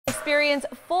Experience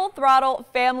full throttle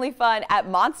family fun at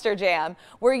Monster Jam,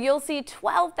 where you'll see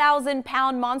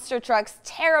 12,000-pound monster trucks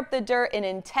tear up the dirt in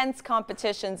intense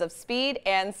competitions of speed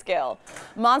and skill.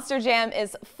 Monster Jam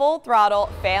is full throttle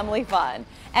family fun,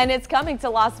 and it's coming to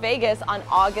Las Vegas on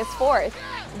August 4th.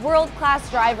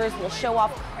 World-class drivers will show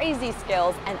off crazy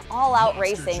skills and all-out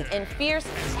racing in fierce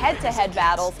head-to-head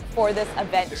battles for this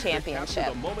event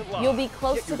championship. You'll be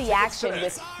close to the action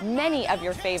with many of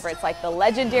your favorites like the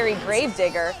legendary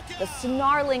Gravedigger, the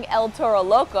snarling El Toro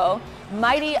Loco,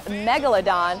 mighty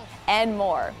Megalodon, and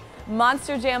more.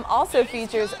 Monster Jam also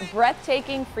features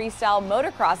breathtaking freestyle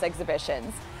motocross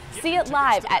exhibitions. See it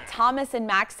live at Thomas and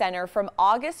Mack Center from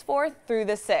August 4th through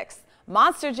the 6th.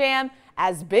 Monster Jam,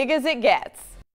 as big as it gets.